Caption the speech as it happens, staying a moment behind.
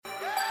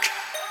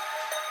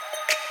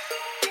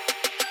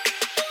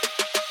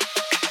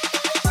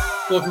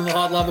Welcome to the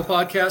Hot Lava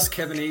Podcast.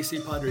 Kevin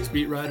Acee, Padres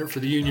beat writer for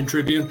the Union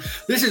Tribune.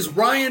 This is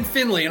Ryan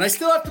Finley, and I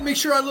still have to make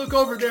sure I look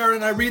over there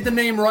and I read the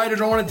name right. I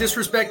don't want to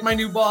disrespect my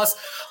new boss.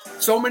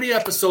 So many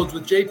episodes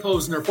with Jay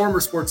Posner,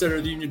 former sports editor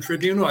of the Union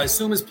Tribune, who I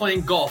assume is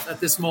playing golf at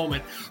this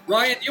moment.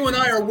 Ryan, you and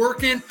I are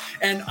working,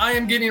 and I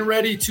am getting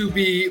ready to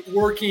be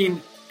working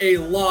a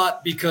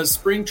lot because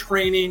spring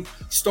training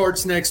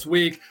starts next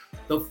week.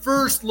 The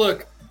first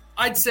look,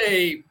 I'd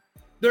say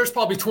there's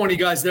probably 20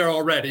 guys there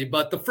already,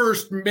 but the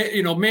first,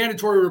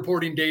 mandatory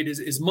reporting date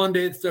is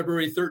Monday,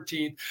 February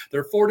 13th.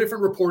 There are 4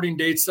 different reporting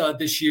dates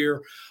this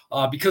year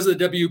because of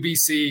the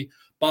WBC.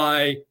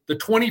 By the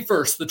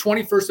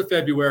 21st of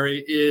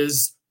February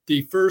is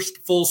the first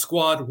full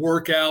squad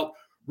workout.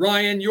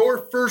 Ryan,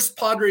 your first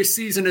Padres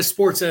season as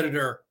sports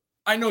editor.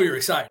 I know you're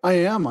excited. I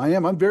am.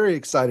 I'm very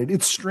excited.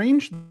 It's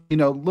strange,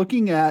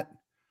 looking at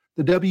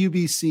the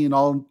WBC and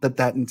all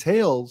that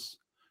entails.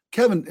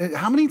 Kevin,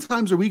 how many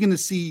times are we going to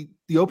see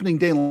the opening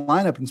day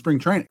lineup in spring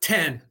training?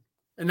 10.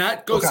 And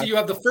that goes to you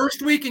have the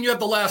first week and you have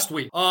the last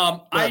week.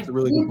 That's a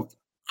really good point.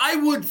 I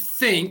would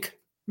think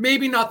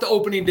maybe not the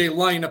opening day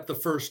lineup the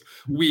first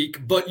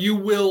week, but you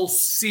will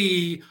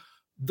see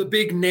the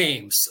big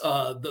names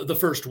the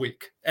first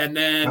week. And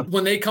then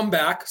when they come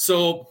back,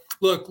 so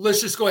look,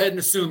 let's just go ahead and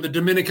assume the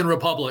Dominican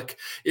Republic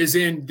is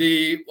in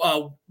the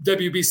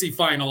WBC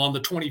final on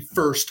the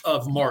 21st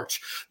of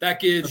March. That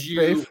gives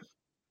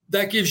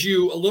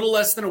you a little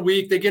less than a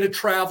week. They get a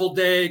travel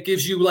day. It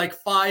gives you like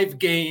 5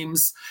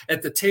 games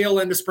at the tail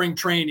end of spring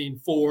training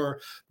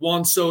for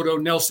Juan Soto,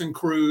 Nelson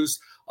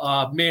Cruz,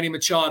 Manny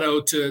Machado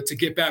to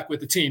get back with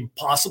the team.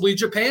 Possibly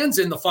Japan's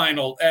in the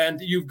final, and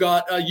you've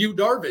got Yu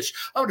Darvish.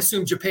 I would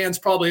assume Japan's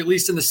probably at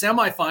least in the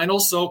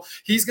semifinals, so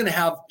he's going to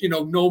have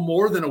no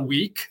more than a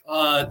week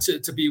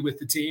to be with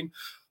the team.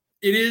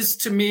 It is,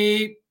 to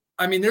me,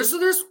 I mean, there's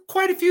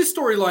quite a few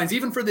storylines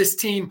even for this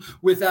team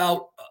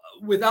without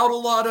a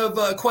lot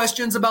of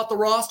questions about the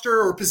roster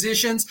or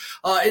positions.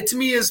 It, to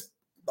me, is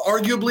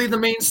arguably the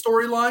main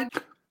storyline.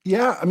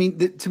 Yeah, I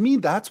mean, to me,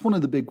 that's one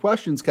of the big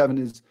questions, Kevin,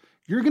 is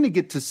you're going to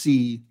get to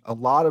see a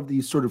lot of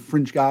these sort of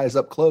fringe guys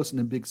up close and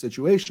in big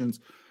situations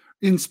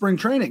in spring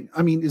training.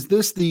 I mean, is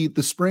this the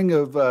spring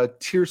of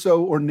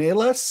Tirso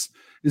Ornelas?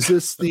 Is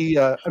this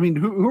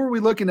who are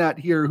we looking at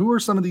here? Who are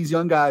some of these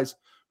young guys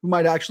who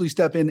might actually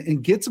step in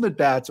and get some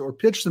at-bats or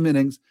pitch some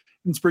innings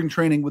in spring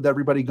training with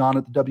everybody gone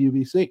at the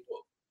WBC?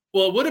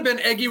 Well, it would have been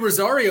Eggy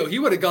Rosario. He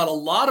would have got a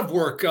lot of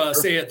work,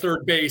 say, at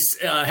third base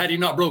had he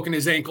not broken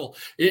his ankle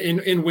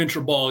in winter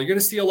ball. You're going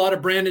to see a lot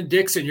of Brandon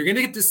Dixon. You're going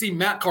to get to see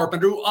Matt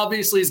Carpenter, who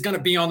obviously is going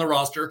to be on the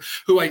roster,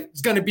 who is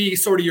going to be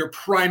sort of your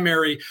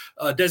primary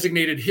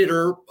designated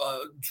hitter,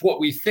 what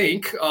we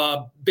think,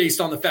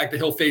 based on the fact that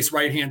he'll face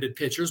right-handed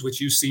pitchers,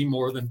 which you see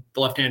more than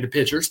the left-handed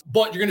pitchers.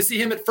 But you're going to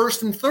see him at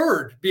first and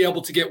third be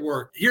able to get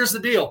work. Here's the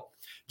deal.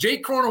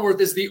 Jake Cronenworth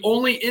is the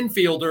only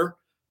infielder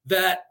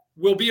that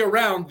will be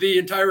around the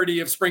entirety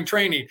of spring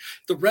training.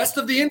 The rest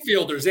of the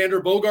infielders,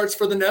 Xander Bogaerts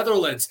for the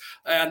Netherlands,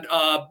 and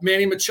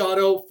Manny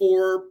Machado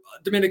for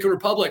Dominican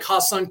Republic,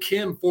 Ha-Seong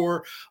Kim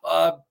for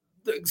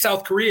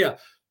South Korea.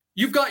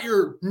 You've got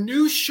your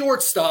new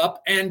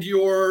shortstop and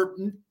your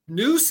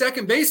new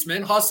second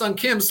baseman, Ha-Seong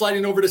Kim,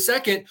 sliding over to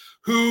second,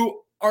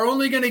 who are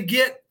only going to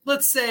get,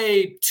 let's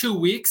say, 2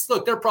 weeks.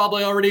 Look, they're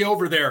probably already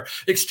over there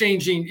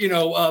exchanging,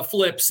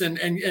 flips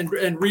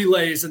and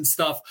relays and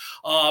stuff.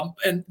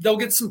 And they'll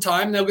get some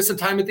time. They'll get some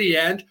time at the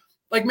end.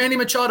 Like Manny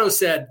Machado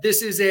said,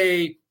 it's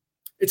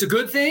a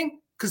good thing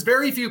because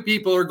very few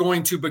people are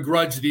going to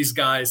begrudge these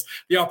guys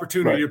the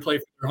opportunity to play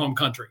for their home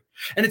country.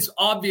 And it's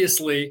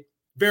obviously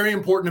very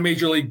important to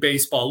Major League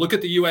Baseball. Look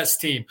at the U.S.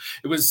 team.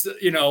 It was,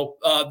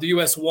 the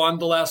U.S. won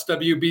the last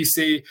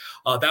WBC.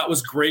 That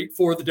was great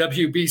for the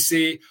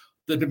WBC.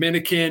 The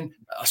Dominican,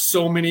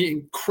 so many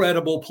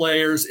incredible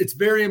players. It's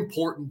very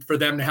important for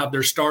them to have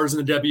their stars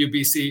in the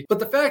WBC. But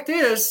the fact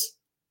is,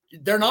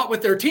 they're not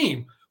with their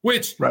team,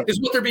 which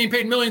is what they're being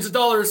paid millions of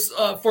dollars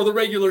for the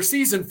regular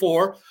season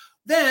for.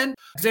 Then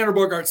Xander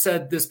Bogaerts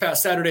said this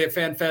past Saturday at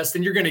FanFest,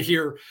 and you're going to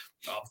hear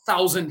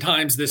 1,000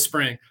 times this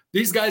spring,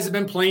 these guys have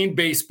been playing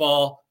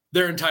baseball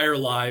their entire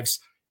lives.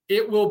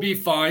 It will be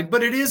fine,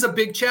 but it is a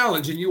big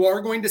challenge, and you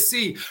are going to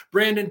see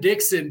Brandon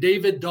Dixon,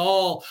 David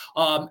Dahl,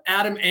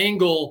 Adam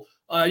Engel.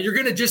 You're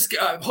going to just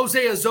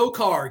Jose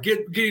Azocar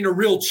getting a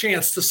real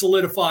chance to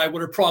solidify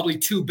what are probably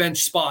 2 bench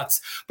spots.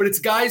 But it's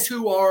guys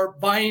who are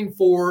vying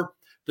for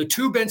the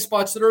 2 bench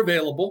spots that are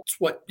available. It's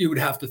what you would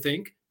have to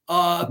think,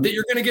 that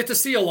you're going to get to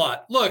see a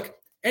lot. Look,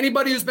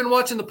 anybody who's been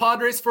watching the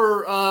Padres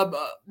for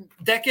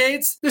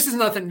decades, this is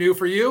nothing new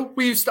for you.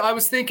 I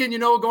was thinking,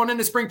 going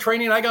into spring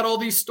training, I got all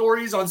these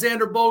stories on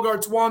Xander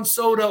Bogaerts, Juan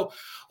Soto,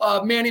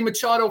 Manny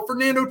Machado,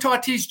 Fernando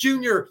Tatis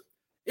Jr.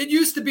 It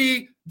used to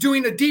be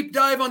doing a deep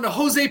dive onto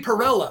Jose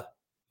Perella.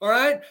 All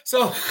right.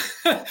 So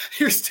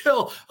you're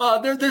still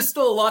there's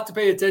still a lot to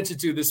pay attention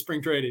to this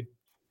spring training.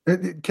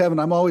 Kevin,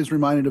 I'm always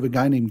reminded of a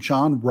guy named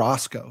John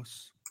Roscoe.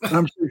 And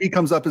I'm sure he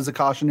comes up as a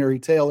cautionary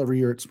tale every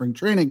year at spring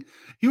training.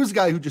 He was a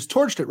guy who just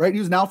torched it, right? He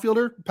was an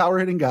outfielder, power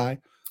hitting guy,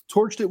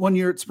 torched it one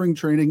year at spring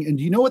training. And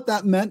do you know what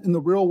that meant in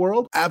the real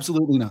world?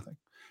 Absolutely nothing.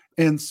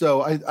 And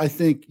so I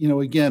think,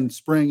 again,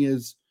 spring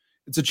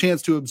it's a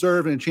chance to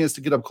observe and a chance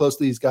to get up close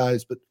to these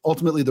guys, but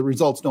ultimately the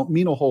results don't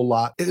mean a whole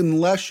lot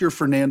unless you're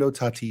Fernando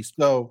Tatis.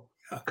 So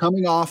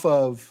coming off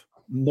of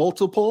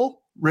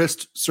multiple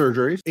wrist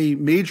surgeries, a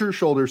major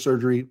shoulder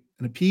surgery,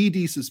 and a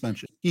PED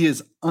suspension, he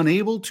is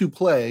unable to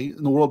play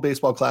in the World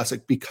Baseball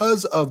Classic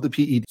because of the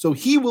PED. So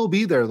he will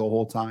be there the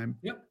whole time.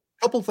 Yep.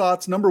 Couple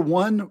thoughts. Number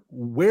one,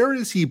 where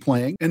is he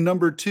playing? And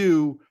number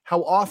two,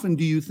 how often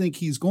do you think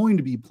he's going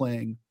to be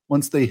playing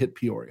once they hit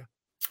Peoria?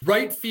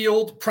 Right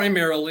field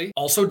primarily,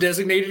 also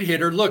designated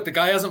hitter. Look, the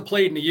guy hasn't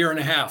played in a year and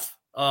a half.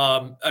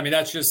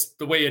 That's just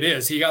the way it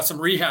is. He got some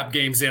rehab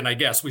games in, I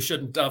guess. We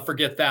shouldn't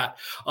forget that.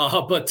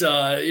 But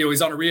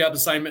he's on a rehab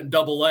assignment in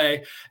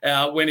Double-A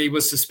when he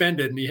was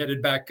suspended, and he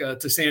headed back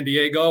to San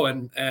Diego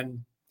and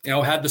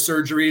had the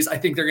surgeries. I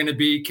think they're going to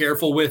be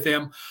careful with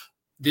him.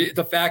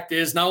 The fact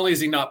is, not only has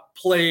he not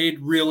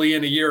played really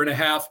in a year and a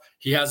half,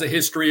 he has a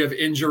history of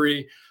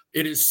injury.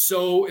 It is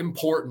so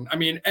important. I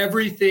mean,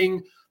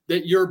 everything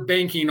that you're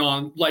banking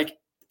on, like,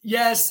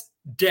 yes,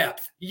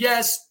 depth,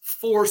 yes,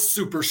 4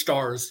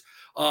 superstars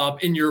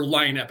in your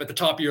lineup, at the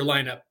top of your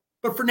lineup.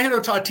 But Fernando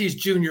Tatis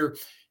Jr.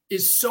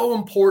 is so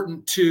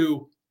important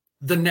to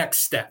the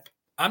next step.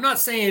 I'm not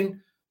saying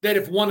that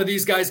if one of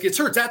these guys gets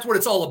hurt, that's what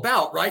it's all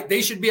about, right?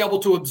 They should be able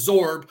to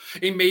absorb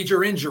a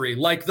major injury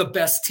like the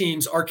best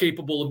teams are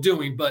capable of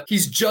doing, but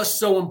he's just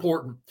so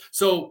important.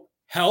 So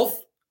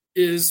health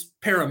is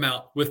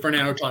paramount with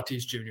Fernando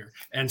Tatis Jr.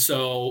 And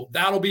so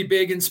that'll be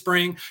big in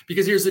spring,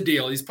 because here's the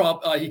deal.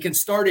 He can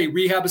start a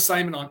rehab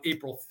assignment on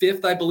April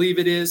 5th, I believe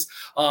it is,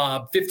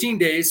 15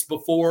 days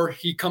before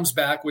he comes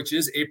back, which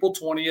is April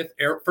 20th,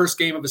 first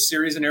game of a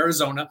series in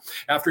Arizona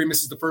after he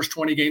misses the first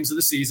 20 games of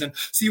the season.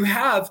 So you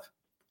have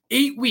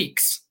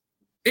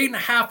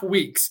 8.5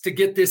 weeks to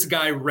get this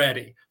guy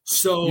ready.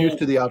 So used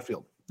to the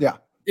outfield. Yeah.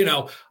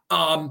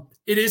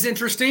 It is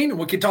interesting.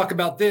 We can talk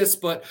about this,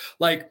 but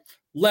like,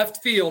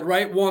 left field,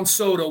 right? Juan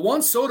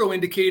Soto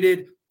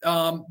indicated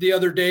the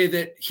other day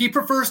that he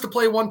prefers to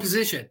play one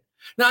position.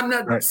 Now, I'm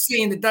not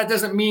saying that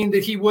doesn't mean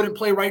that he wouldn't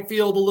play right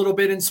field a little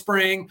bit in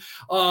spring,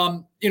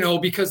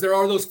 because there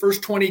are those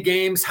first 20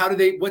 games.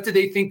 What do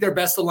they think their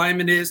best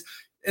alignment is?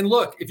 And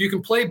look, if you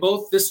can play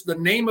both, the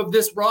name of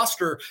this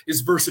roster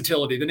is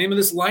versatility. The name of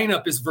this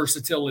lineup is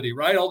versatility,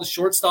 right? All the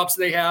shortstops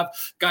they have,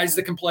 guys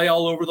that can play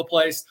all over the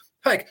place.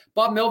 Heck,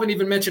 Bob Melvin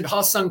even mentioned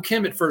Ha-Sung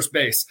Kim at first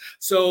base.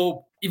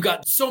 So you've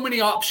got so many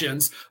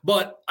options,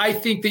 but I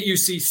think that you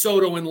see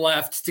Soto in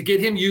left to get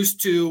him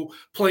used to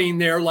playing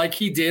there like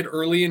he did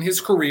early in his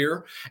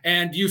career.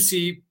 And you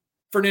see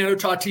Fernando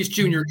Tatis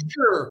Jr.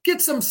 Sure,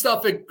 get some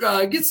stuff,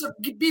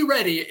 be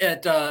ready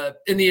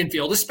in the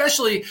infield,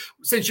 especially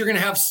since you're going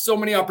to have so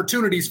many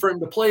opportunities for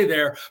him to play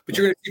there, but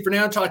you're going to see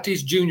Fernando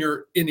Tatis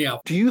Jr. in the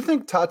outfield. Do you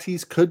think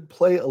Tatis could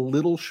play a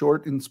little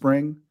short in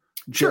spring?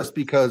 Just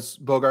because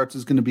Bogaerts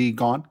is going to be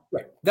gone?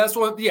 Right. That's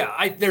what,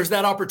 there's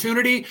that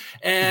opportunity,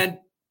 and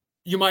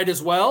you might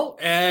as well.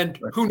 And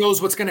who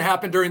knows what's going to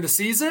happen during the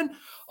season.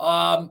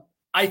 I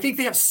think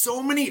they have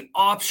so many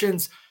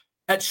options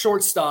at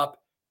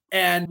shortstop.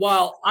 And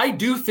while I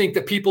do think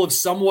that people have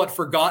somewhat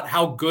forgot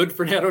how good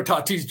Fernando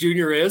Tatis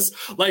Jr. is,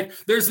 like,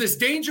 there's this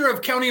danger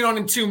of counting on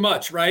him too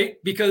much, right?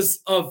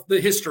 Because of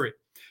the history.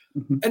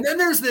 Mm-hmm. And then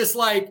there's this,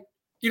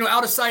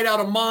 out of sight, out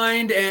of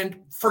mind, and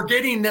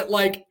forgetting that,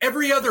 like,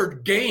 every other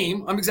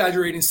game, I'm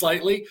exaggerating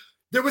slightly,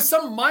 there was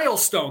some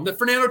milestone that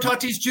Fernando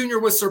Tatis Jr.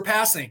 was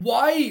surpassing.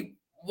 Why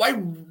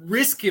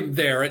risk him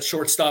there at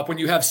shortstop when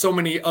you have so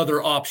many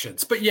other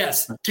options? But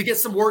yes, to get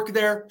some work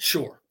there,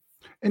 sure.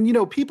 And,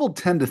 people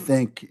tend to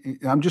think,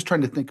 I'm just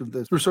trying to think of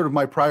this through sort of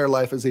my prior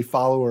life as a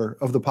follower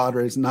of the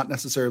Padres, and not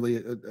necessarily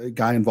a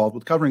guy involved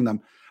with covering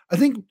them. I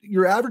think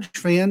your average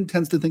fan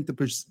tends to think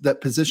that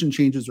position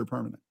changes are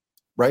permanent,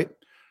 right?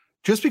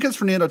 Just because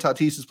Fernando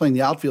Tatis is playing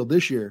the outfield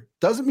this year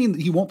doesn't mean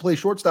that he won't play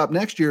shortstop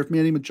next year if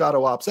Manny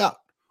Machado opts out,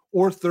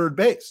 or third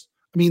base.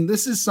 I mean,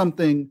 this is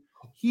something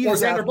or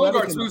Xander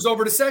Bogaerts moves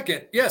over to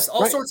second. Yes,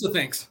 all sorts of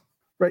things.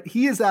 Right.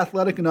 He is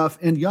athletic enough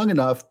and young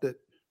enough that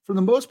for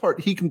the most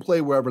part, he can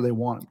play wherever they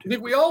want him to. I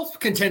think we all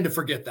can tend to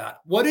forget that.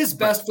 What is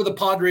best for the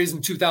Padres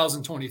in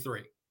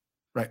 2023?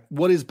 Right.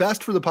 What is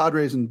best for the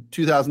Padres in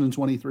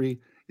 2023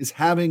 is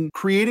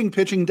creating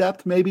pitching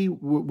depth, maybe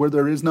where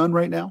there is none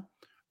right now.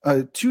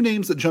 2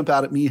 names that jump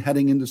out at me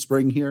heading into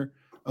spring here,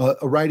 a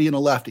righty and a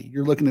lefty.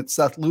 You're looking at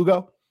Seth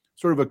Lugo,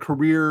 sort of a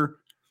career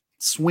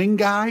swing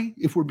guy,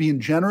 if we're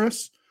being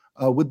generous,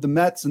 with the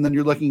Mets. And then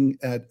you're looking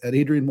at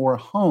Adrian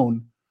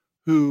Morejon,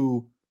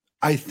 who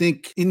I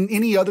think in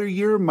any other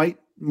year might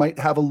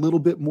have a little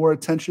bit more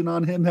attention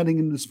on him heading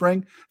into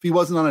spring. If he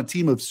wasn't on a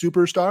team of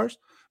superstars,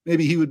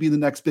 maybe he would be the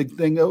next big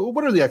thing.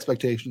 What are the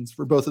expectations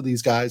for both of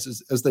these guys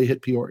as they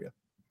hit Peoria?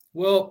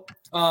 Well,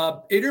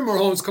 Adrian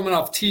Morejone's coming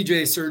off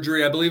TJ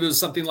surgery. I believe it was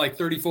something like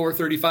 34,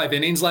 35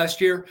 innings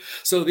last year.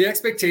 So the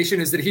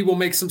expectation is that he will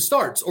make some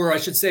starts, or I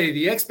should say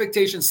the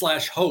expectation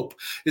 / hope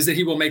is that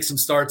he will make some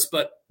starts,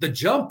 but the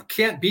jump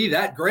can't be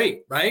that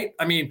great, right?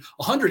 I mean,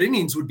 100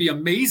 innings would be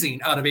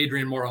amazing out of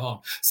Adrian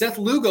Morejone. Seth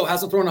Lugo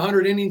hasn't thrown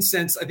 100 innings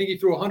since I think he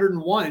threw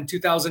 101 in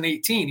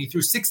 2018. He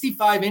threw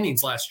 65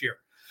 innings last year.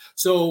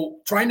 So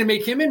trying to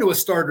make him into a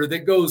starter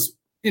that goes,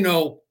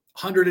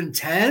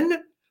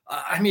 110,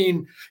 I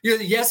mean,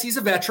 yes, he's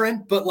a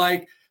veteran, but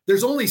like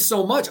there's only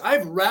so much.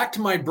 I've racked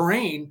my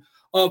brain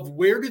of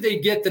where do they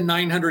get the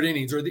 900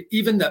 innings or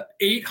even the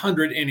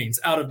 800 innings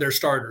out of their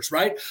starters,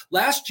 right?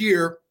 Last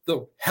year,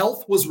 the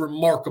health was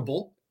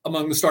remarkable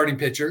among the starting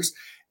pitchers,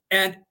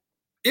 and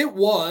it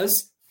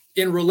was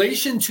in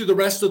relation to the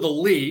rest of the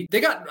league.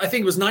 They got, I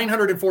think it was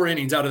 904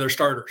 innings out of their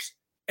starters.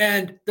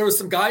 And there was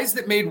some guys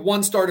that made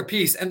one start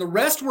apiece, and the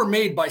rest were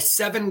made by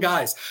 7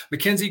 guys: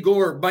 Mackenzie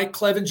Gore, Mike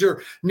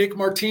Clevenger, Nick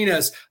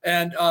Martinez,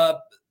 and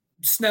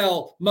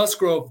Snell,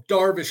 Musgrove,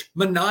 Darvish,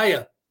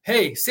 Minaya.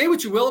 Hey, say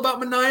what you will about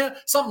Minaya.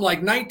 Something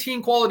like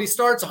 19 quality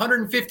starts,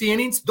 150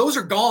 innings. Those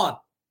are gone.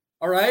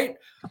 All right.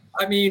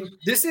 I mean,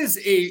 this is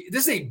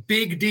a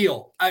big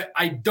deal.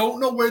 I don't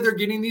know where they're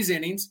getting these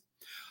innings.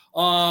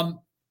 And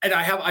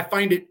I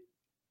find it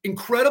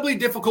incredibly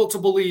difficult to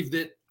believe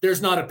that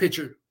there's not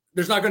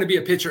going to be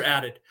a pitcher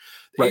added.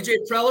 Right.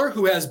 AJ Preller,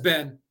 who has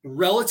been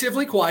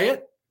relatively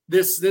quiet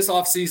this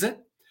offseason.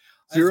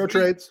 Zero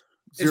trades.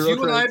 As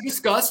you and I have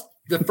discussed,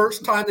 the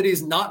first time that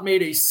he's not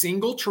made a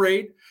single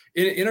trade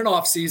in an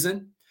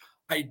offseason.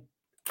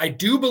 I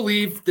do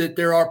believe that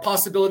there are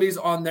possibilities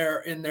in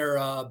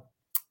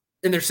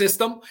their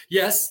system.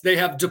 Yes, they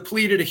have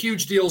depleted. A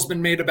huge deal has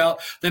been made about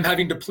them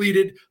having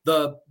depleted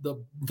the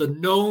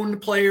known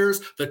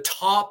players, the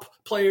top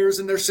players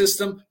in their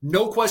system.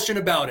 No question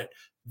about it.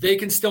 They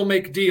can still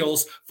make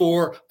deals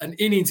for an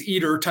innings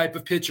eater type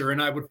of pitcher,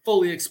 and I would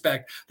fully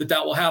expect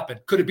that will happen.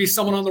 Could it be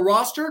someone on the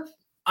roster?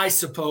 I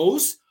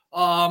suppose.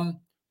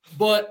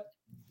 But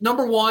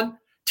number one,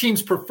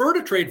 teams prefer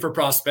to trade for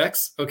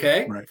prospects,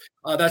 okay? Right.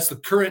 That's the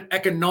current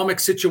economic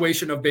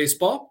situation of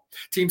baseball.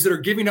 Teams that are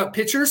giving up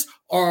pitchers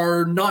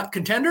are not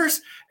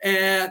contenders,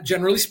 and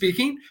generally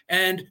speaking,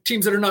 and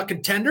teams that are not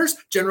contenders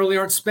generally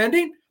aren't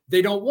spending.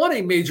 They don't want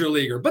a major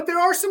leaguer, but there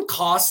are some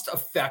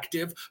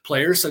cost-effective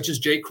players such as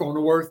Jake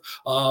Cronenworth,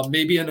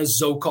 maybe an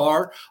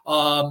Azokar.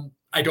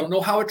 I don't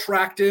know how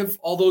attractive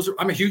all those are.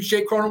 I'm a huge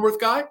Jake Cronenworth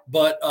guy,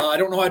 but I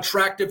don't know how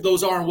attractive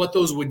those are and what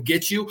those would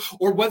get you,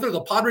 or whether the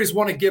Padres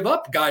want to give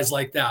up guys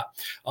like that.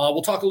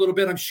 We'll talk a little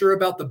bit, I'm sure,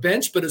 about the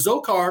bench, but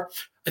Azokar,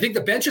 I think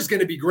the bench is going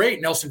to be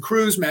great. Nelson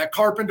Cruz, Matt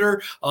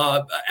Carpenter,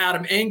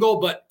 Adam Engel,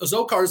 but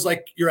Azokar is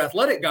like your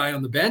athletic guy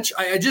on the bench.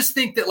 I just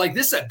think that like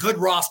this is a good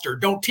roster.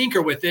 Don't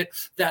tinker with it.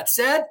 That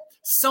said,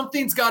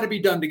 something's got to be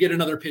done to get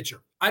another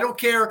pitcher. I don't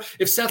care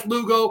if Seth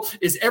Lugo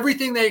is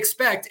everything they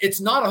expect.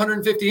 It's not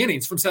 150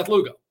 innings from Seth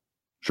Lugo.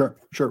 Sure.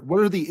 What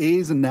are the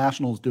A's and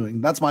Nationals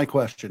doing? That's my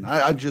question.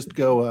 I'd just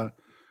go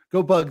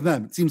bug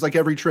them. It seems like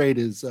every trade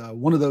is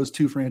one of those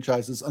two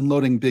franchises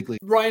unloading big league.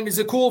 Ryan, is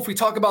it cool if we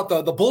talk about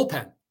the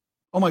bullpen?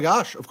 Oh my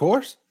gosh, of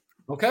course.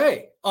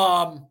 Okay.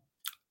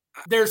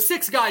 There's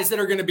 6 guys that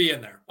are going to be in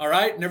there. All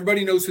right. And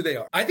everybody knows who they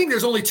are. I think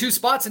there's only 2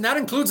 spots, and that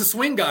includes a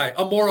swing guy,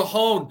 a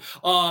Morejone.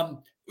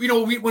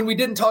 When we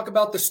didn't talk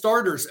about the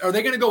starters, are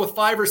they going to go with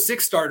 5 or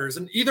 6 starters?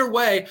 And either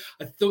way,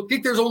 I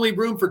think there's only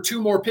room for 2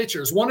 more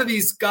pitchers. One of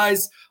these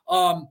guys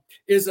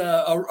is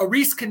a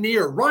Reese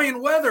Kinnear,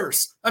 Ryan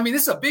Weathers. I mean,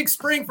 this is a big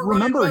spring for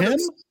Remember Ryan him?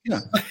 Weathers.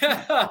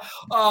 Yeah.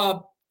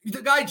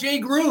 The guy Jay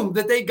Groom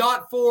that they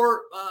got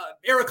for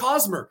Eric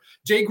Hosmer.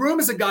 Jay Groom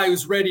is a guy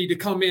who's ready to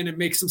come in and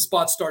make some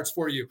spot starts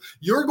for you.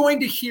 You're going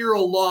to hear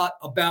a lot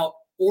about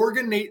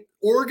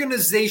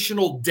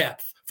organizational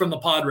depth from the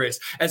Padres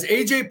as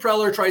AJ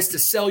Preller tries to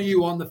sell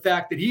you on the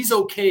fact that he's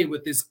okay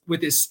with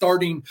his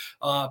starting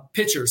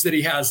pitchers that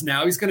he has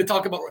now. He's going to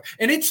talk about,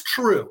 and it's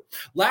true.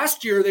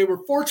 Last year, they were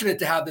fortunate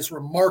to have this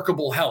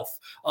remarkable health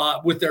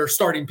with their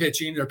starting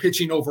pitching, their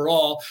pitching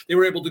overall. They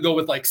were able to go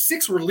with like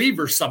 6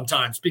 relievers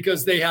sometimes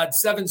because they had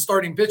 7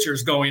 starting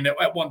pitchers going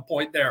at one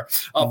point there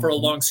for a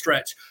long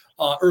stretch,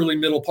 early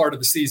middle part of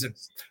the season.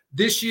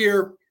 This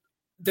year,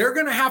 they're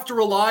going to have to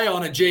rely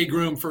on a Jay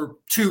Groom for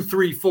 2,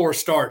 3, 4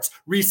 starts.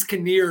 Reese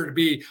Kinnear to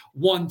be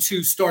 1,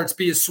 2 starts,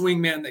 be a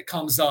swingman that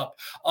comes up.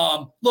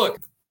 Look,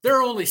 there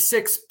are only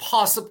 6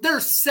 possible.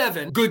 There's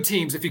 7 good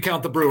teams if you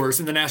count the Brewers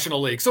in the National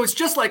League. So it's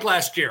just like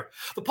last year.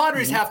 The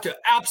Padres have to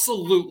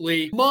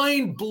absolutely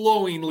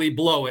mind-blowingly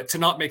blow it to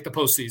not make the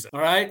postseason.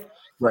 All right.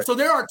 Right. So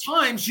there are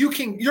times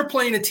you're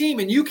playing a team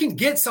and you can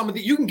get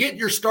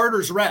your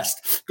starters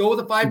rest, go with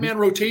a 5-man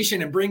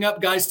rotation and bring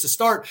up guys to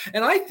start.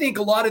 And I think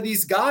a lot of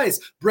these guys,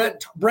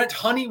 Brent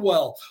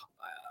Honeywell,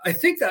 I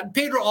think that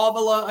Pedro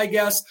Avila, I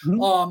guess,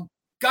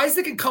 guys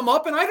that can come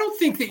up. And I don't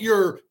think that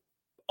you're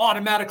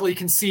automatically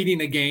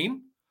conceding a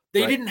game,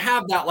 They didn't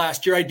have that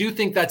last year. I do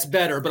think that's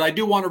better, but I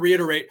do want to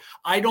reiterate,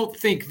 I don't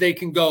think they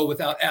can go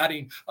without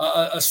adding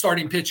a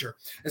starting pitcher.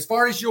 As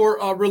far as your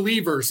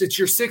relievers, it's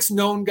your 6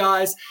 known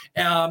guys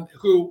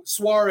who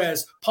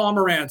Suarez,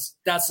 Pomeranz,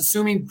 that's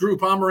assuming Drew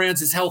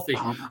Pomeranz is healthy.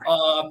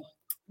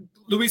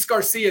 Luis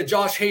Garcia,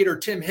 Josh Hader,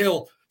 Tim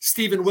Hill,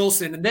 Steven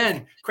Wilson, and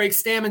then Craig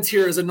Stammen's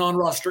here as a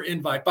non-roster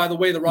invite. By the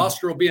way, the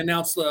roster will be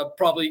announced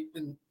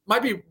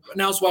might be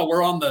announced while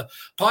we're on the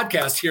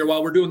podcast here,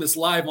 while we're doing this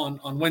live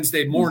on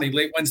Wednesday morning,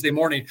 late Wednesday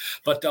morning.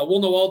 But we'll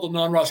know all the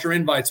non-roster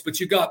invites. But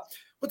you got,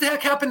 what the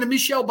heck happened to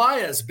Michel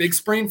Baez? Big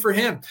spring for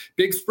him.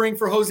 Big spring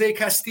for Jose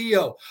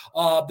Castillo.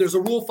 There's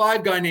a Rule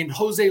 5 guy named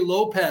Jose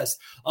Lopez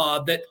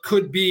that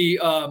could be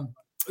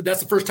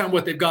that's the first time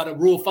they've got a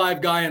Rule 5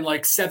 guy in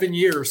like 7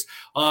 years.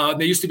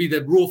 They used to be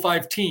the Rule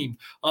 5 team.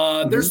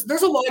 There's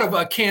a lot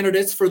of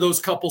candidates for those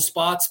couple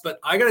spots, but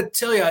I got to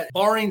tell you,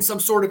 barring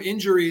some sort of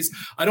injuries,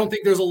 I don't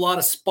think there's a lot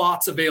of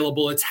spots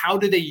available. It's how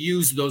do they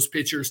use those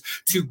pitchers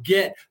to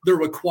get the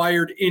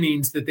required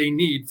innings that they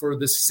need for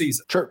this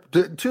season. Sure.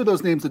 2 of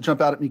those names that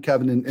jump out at me,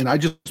 Kevin, and I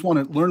just want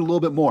to learn a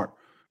little bit more.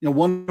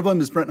 One of them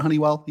is Brent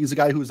Honeywell. He's a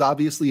guy who is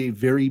obviously a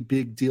very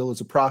big deal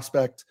as a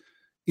prospect.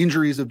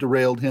 Injuries have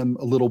derailed him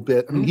a little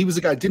bit. I mean, he was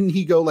a guy, didn't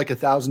he go like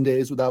 1,000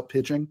 days without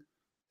pitching?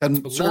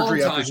 And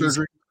surgery after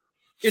surgery.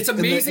 It's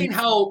amazing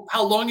how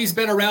long he's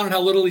been around and how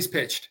little he's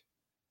pitched.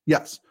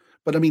 Yes.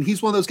 But I mean,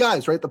 he's one of those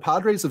guys, right? The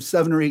Padres of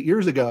 7 or 8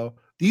 years ago,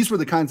 these were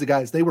the kinds of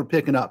guys they were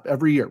picking up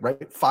every year,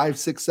 right? 5,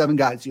 6, 7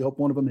 guys. You hope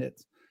one of them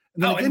hits.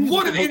 And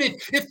one of them,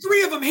 if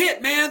 3 of them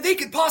hit, man, they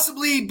could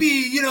possibly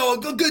be, a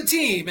good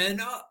team.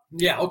 And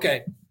yeah,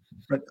 okay.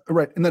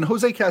 Right. And then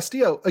Jose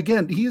Castillo,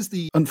 again, he is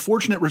the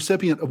unfortunate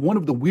recipient of one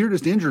of the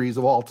weirdest injuries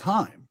of all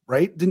time,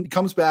 right?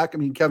 Comes back. I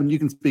mean, Kevin, you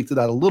can speak to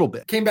that a little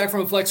bit. Came back from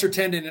a flexor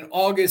tendon in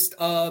August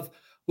of,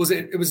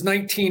 it was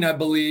 19, I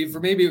believe, or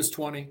maybe it was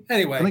 20.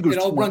 Anyway, it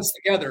all runs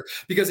together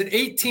because in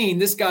 18,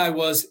 this guy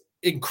was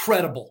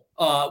incredible.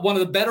 One of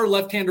the better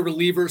left-handed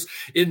relievers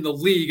in the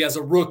league as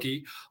a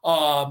rookie.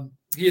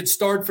 He had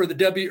starred for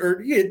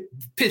he had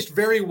pitched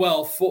very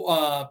well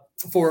for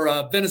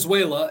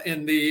Venezuela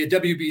in the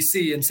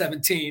WBC in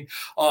 17.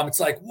 It's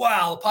like,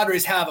 wow, the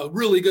Padres have a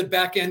really good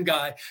back end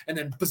guy. And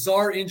then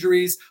bizarre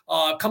injuries,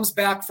 comes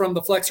back from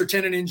the flexor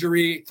tendon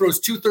injury, throws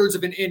 2/3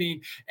 of an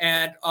inning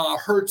and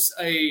hurts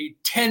a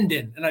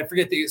tendon. And I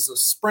forget it's a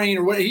sprain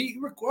or what. He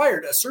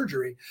required a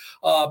surgery,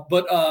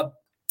 but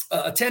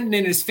a tendon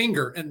in his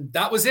finger. And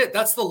that was it.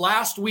 That's the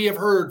last we have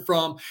heard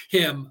from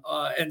him.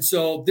 And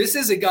so this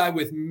is a guy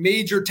with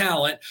major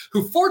talent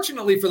who,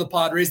 fortunately for the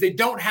Padres, they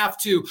don't have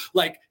to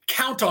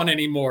count on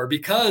anymore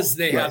because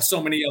they have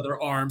so many other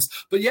arms.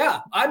 But yeah,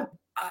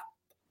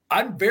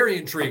 I'm very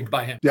intrigued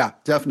by him. Yeah,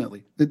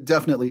 definitely.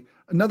 Definitely.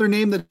 Another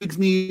name that makes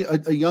me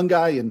a young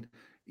guy, and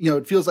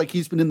it feels like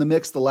he's been in the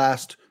mix the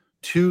last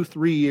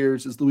 2-3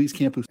 years, is Luis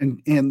Campos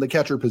and the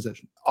catcher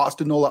position.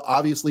 Austin Nola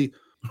obviously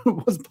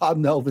was Bob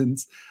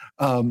Melvin's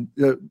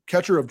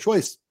catcher of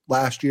choice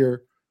last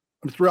year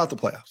throughout the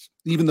playoffs,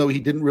 even though he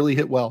didn't really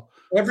hit well.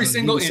 Every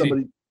single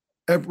inning.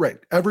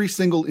 Every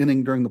single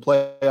inning during the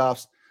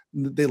playoffs.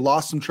 They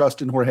lost some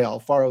trust in Jorge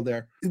Alfaro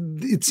there.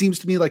 It seems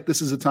to me like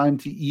this is a time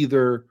to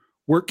either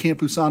work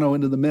Campusano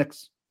into the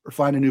mix or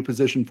find a new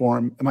position for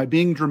him. Am I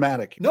being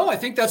dramatic? No, I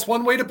think that's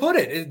one way to put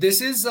it.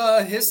 This is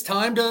his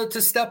time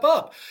to step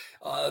up.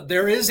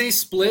 There is a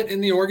split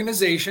in the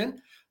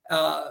organization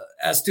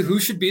as to who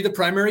should be the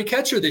primary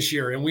catcher this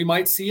year, and we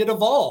might see it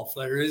evolve.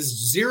 There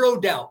is zero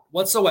doubt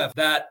whatsoever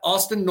that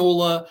Austin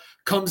Nola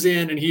comes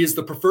in and he is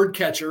the preferred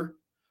catcher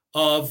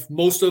of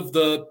most of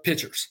the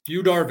pitchers.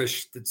 Yu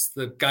Darvish, that's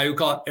the guy who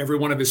caught every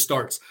one of his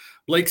starts.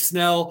 Blake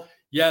Snell,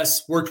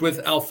 yes, worked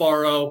with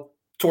Alfaro.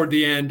 Toward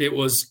the end, it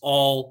was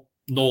all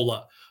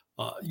Nola.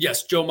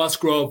 Yes, Joe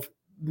Musgrove,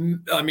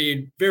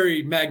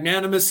 very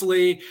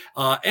magnanimously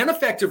and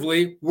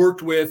effectively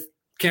worked with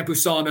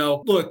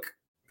Campusano. Look,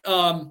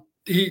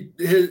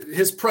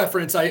 his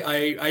preference,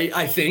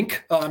 I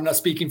think, I'm not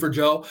speaking for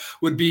Joe,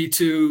 would be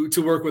to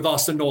work with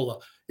Austin Nola.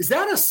 Is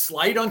that a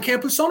slight on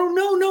Campusano?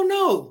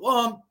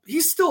 No.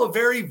 He's still a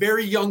very,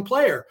 very young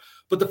player.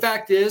 But the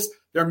fact is,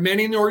 there are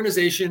many in the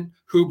organization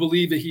who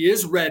believe that he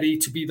is ready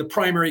to be the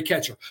primary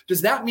catcher.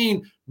 Does that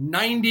mean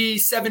 90,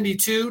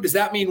 72? Does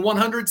that mean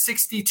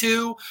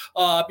 162?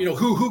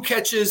 Who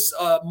catches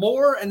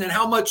more, and then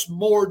how much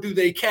more do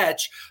they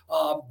catch?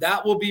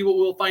 That will be what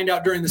we'll find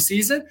out during the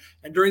season.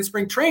 And during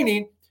spring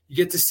training, you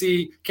get to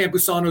see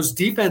Campusano's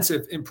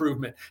defensive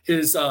improvement,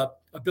 his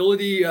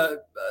ability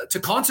to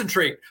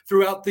concentrate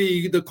throughout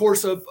the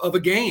course of a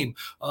game,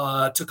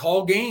 to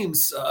call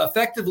games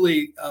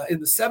effectively in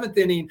the 7th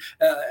inning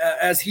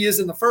as he is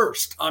in the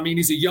first.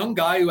 He's a young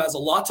guy who has a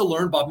lot to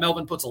learn. Bob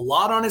Melvin puts a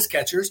lot on his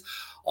catchers.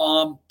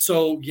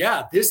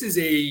 This is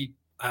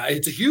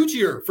it's a huge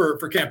year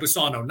for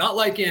Campusano. Not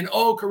like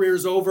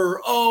career's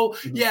over.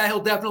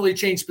 He'll definitely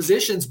change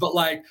positions.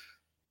 But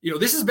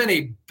this has been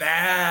a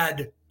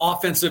bad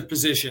offensive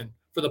position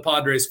for the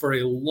Padres for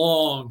a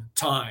long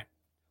time.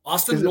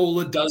 Austin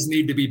Nola does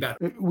need to be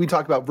better. We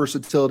talk about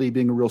versatility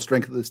being a real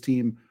strength of this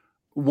team.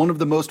 one of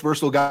the most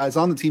versatile guys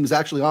on the team is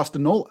actually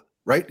Austin Nola,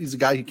 right? He's a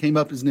guy who came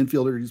up as an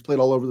infielder. He's played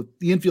all over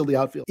the infield, the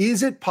outfield.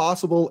 Is it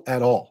possible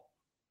at all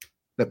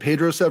that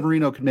Pedro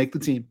Severino could make the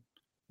team,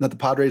 that the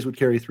Padres would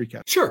carry 3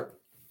 catches? Sure.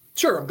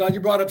 I'm glad you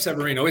brought up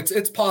Severino.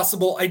 It's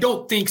possible. I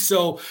don't think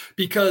so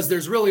because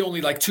there's really only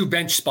like 2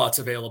 bench spots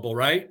available,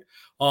 right?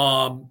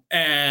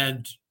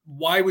 And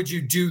why would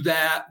you do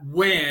that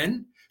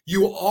when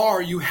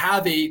you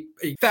have a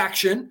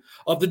faction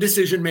of the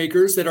decision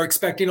makers that are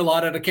expecting a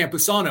lot out of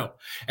Campusano,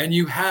 and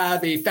you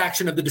have a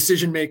faction of the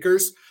decision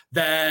makers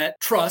that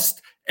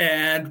trust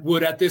and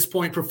would at this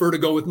point prefer to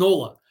go with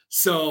Nola.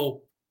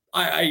 So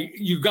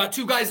you've got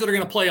 2 guys that are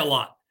going to play a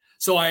lot.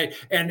 So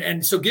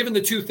so given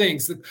the 2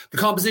 things, the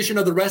composition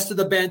of the rest of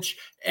the bench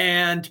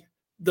and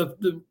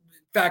the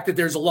fact that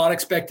there's a lot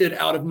expected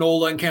out of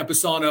Nola and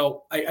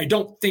Campusano, I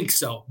don't think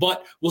so.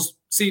 But we'll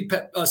see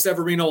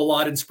Severino a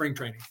lot in spring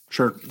training.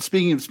 Sure.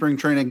 Speaking of spring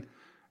training,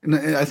 and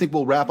I think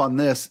we'll wrap on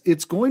this,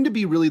 it's going to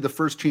be really the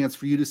first chance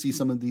for you to see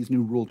some of these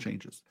new rule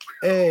changes.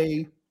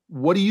 A,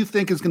 what do you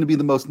think is going to be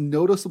the most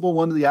noticeable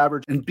one to the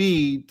average? And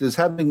B, does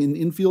having an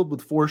infield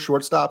with 4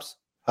 shortstops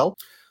help?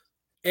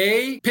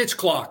 A, pitch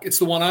clock. It's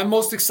the one I'm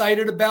most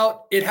excited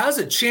about. It has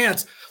a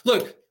chance.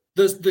 Look,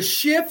 the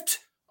shift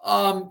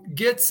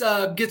gets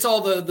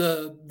all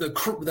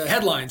the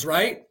headlines,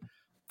 right?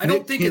 I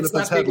don't think it's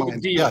that big of a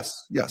deal.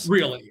 Yes.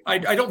 Really. I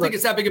don't think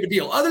it's that big of a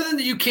deal. Other than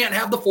that, you can't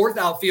have the 4th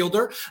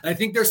outfielder. And I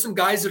think there's some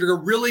guys that are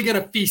really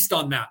going to feast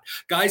on that.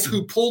 Guys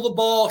who pull the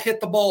ball, hit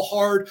the ball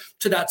hard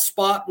to that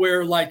spot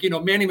where, like,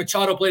 Manny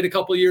Machado played a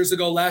couple of years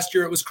ago. Last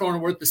year it was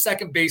Cronenworth. The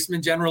second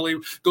baseman generally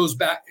goes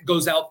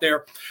out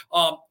there.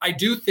 I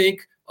do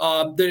think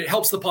that it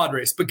helps the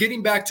Padres. But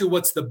getting back to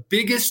what's the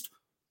biggest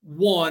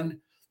one,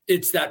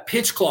 it's that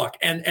pitch clock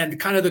and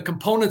kind of the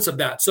components of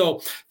that.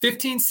 So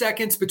 15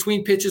 seconds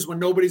between pitches when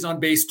nobody's on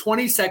base,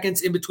 20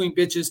 seconds in between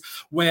pitches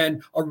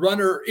when a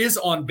runner is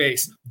on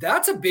base.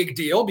 That's a big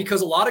deal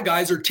because a lot of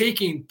guys are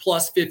taking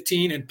plus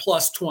 15 and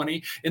plus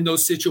 20 in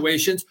those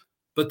situations.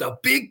 But the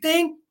big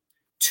thing,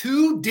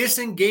 2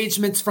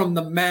 disengagements from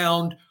the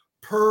mound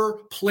per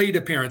plate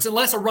appearance,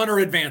 unless a runner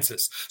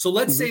advances. So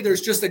let's say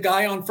there's just a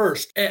guy on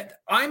first. And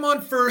I'm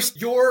on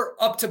first, you're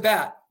up to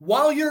bat.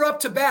 While you're up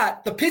to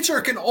bat, the pitcher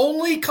can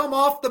only come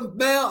off the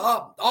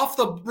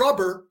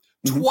rubber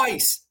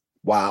twice.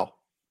 Wow.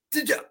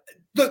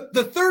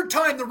 The third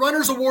time, the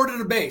runner's awarded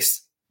a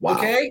base. Wow.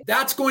 Okay?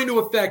 That's going to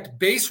affect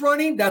base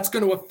running. That's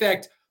going to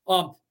affect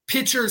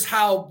pitchers,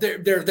 how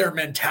their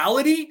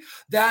mentality.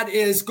 That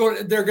is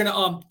going. They're going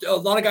to. A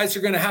lot of guys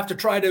are going to have to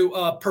try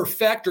to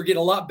perfect or get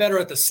a lot better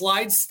at the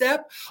slide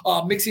step,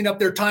 mixing up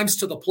their times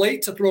to the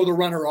plate to throw the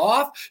runner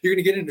off. You're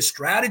going to get into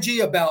strategy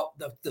about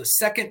the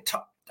second.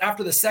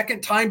 After the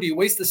second time, do you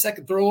waste the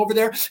second throw over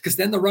there? Because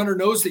then the runner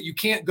knows that you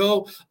can't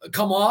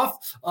come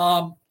off.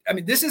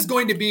 This is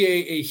going to be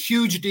a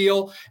huge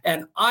deal,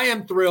 and I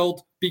am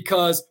thrilled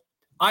because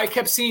I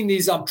kept seeing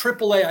these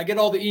AAA. I get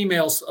all the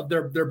emails of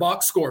their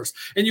box scores,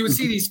 and you would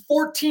see these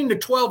 14 to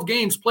 12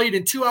 games played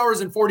in 2 hours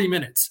and 40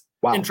 minutes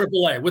in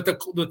AAA with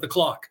the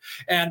clock.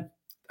 And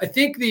I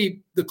think the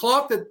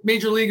clock that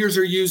major leaguers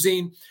are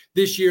using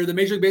this year, the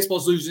Major League Baseball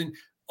is using,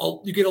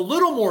 you get a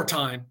little more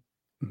time,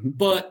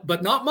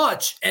 but not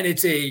much, and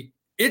it's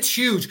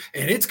huge,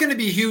 and it's going to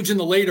be huge in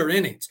the later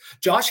innings.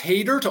 Josh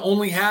Hader to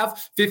only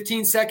have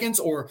 15 seconds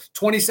or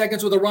 20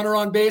 seconds with a runner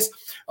on base.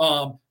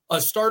 A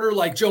starter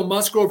like Joe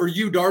Musgrove or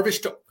Yu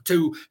Darvish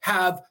to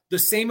have the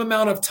same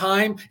amount of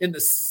time in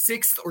the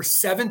 6th or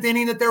 7th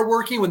inning that they're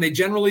working when they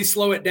generally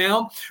slow it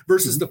down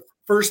versus the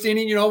first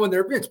inning, when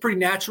it's pretty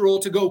natural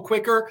to go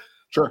quicker.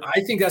 Sure.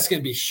 I think that's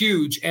going to be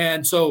huge.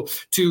 And so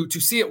to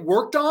see it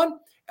worked on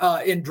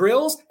in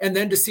drills and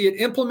then to see it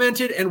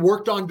implemented and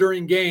worked on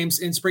during games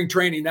in spring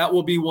training, that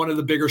will be one of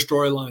the bigger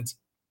storylines.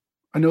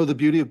 I know the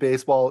beauty of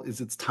baseball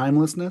is its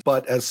timelessness,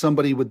 but as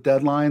somebody with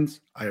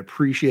deadlines, I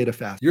appreciate a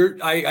fast.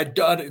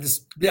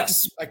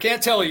 Yes, I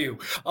can't tell you.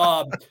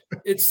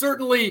 It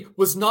certainly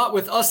was not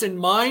with us in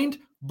mind,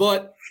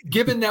 but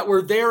given that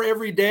we're there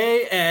every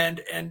day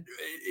and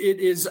it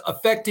is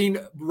affecting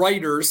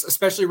writers,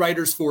 especially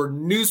writers for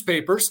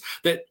newspapers,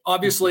 that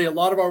obviously a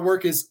lot of our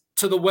work is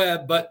to the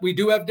web, but we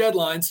do have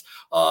deadlines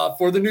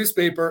for the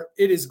newspaper.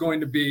 It is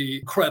going to be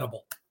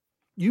incredible.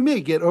 You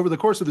may get over the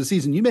course of the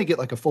season, you may get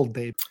like a full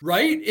day.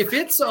 Right. If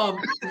it's,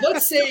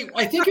 let's say,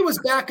 I think it was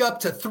back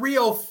up to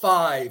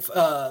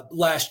 3:05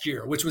 last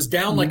year, which was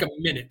down like a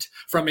minute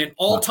from an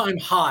all-time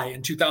high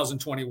in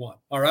 2021.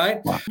 All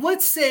right. Wow.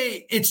 Let's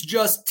say it's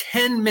just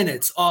 10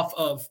 minutes off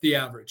of the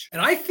average.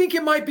 And I think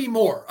it might be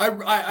more.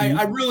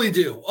 I really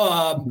do.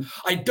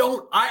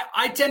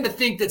 I tend to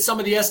think that some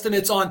of the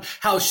estimates on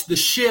how the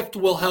shift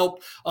will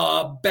help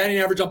batting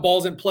average on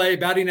balls in play,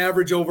 batting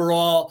average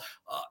overall,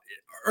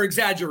 are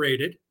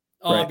exaggerated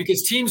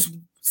because teams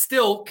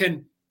still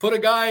can put a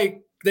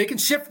guy, they can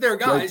shift their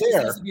guys. It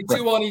has to be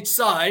 2 on each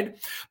side.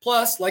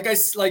 Plus, like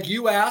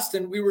you asked,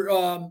 and we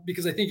were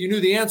because I think you knew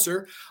the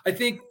answer. I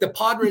think the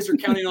Padres are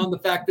counting on the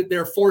fact that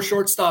their 4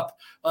 shortstop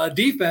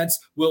defense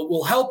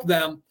will help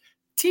them.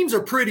 teams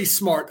are pretty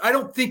smart. I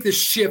don't think the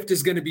shift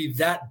is going to be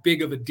that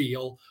big of a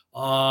deal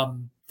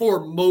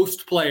for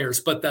most players,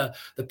 but the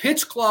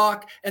pitch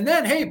clock, and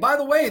then, hey, by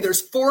the way,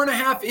 there's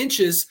 4.5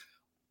 inches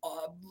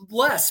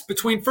less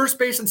between first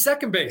base and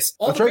second base.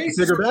 All That's the right,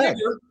 bases bigger are bag.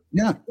 bigger,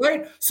 Yeah.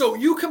 right? So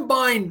you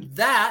combine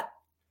that.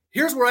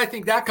 Here's where I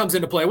think that comes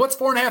into play. What's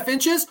 4.5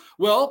 inches?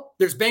 Well,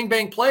 there's bang,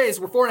 bang plays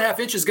where 4.5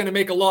 inches is going to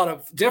make a lot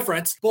of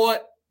difference.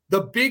 But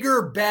the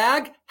bigger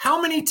bag,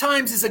 how many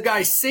times is a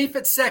guy safe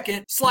at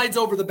second, slides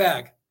over the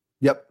bag?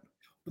 Yep.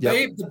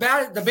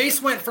 The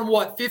base went from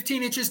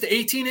 15 inches to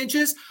 18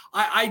 inches.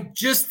 I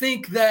just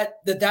think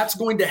that's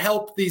going to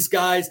help these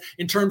guys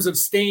in terms of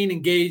staying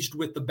engaged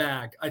with the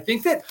bag. I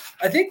think a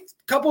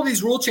couple of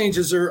these rule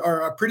changes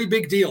are a pretty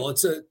big deal.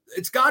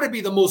 It's got to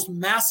be the most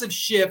massive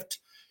shift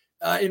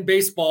in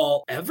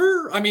baseball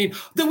ever. I mean,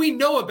 that we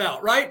know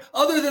about, right?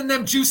 Other than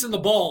them juicing the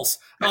balls,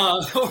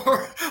 it's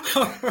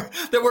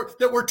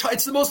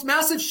the most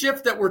massive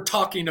shift that we're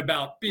talking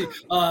about.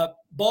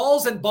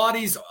 Balls and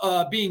bodies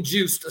being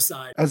juiced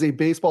aside. As a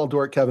baseball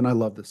dork, Kevin, I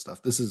love this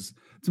stuff. This is,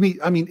 to me,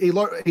 I mean,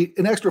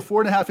 an extra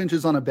 4.5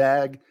 inches on a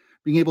bag,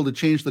 being able to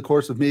change the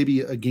course of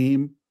maybe a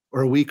game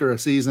or a week or a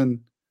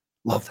season.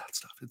 Love that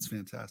stuff. It's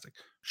fantastic.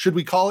 Should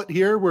we call it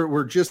here?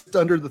 We're just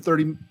under the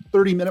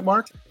 30-minute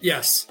mark?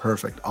 Yes.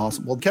 Perfect.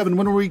 Awesome. Well, Kevin,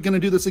 when are we going to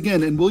do this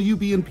again? And will you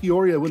be in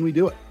Peoria when we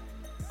do it?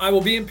 I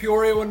will be in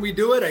Peoria when we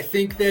do it. I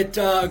think that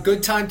a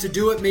good time to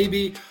do it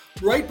maybe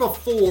right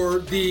before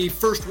the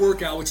first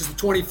workout, which is the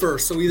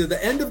 21st. So either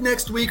the end of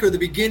next week or the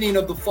beginning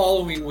of the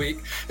following week.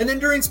 And then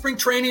during spring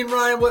training,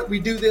 Ryan, we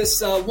do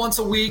this once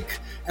a week.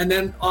 And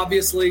then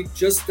obviously,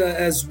 just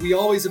as we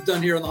always have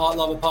done here on the Hot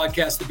Lava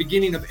Podcast, the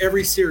beginning of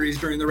every series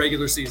during the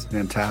regular season.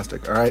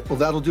 Fantastic. All right. Well,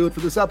 that'll do it for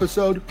this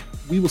episode.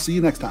 We will see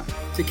you next time.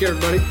 Take care,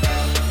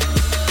 everybody.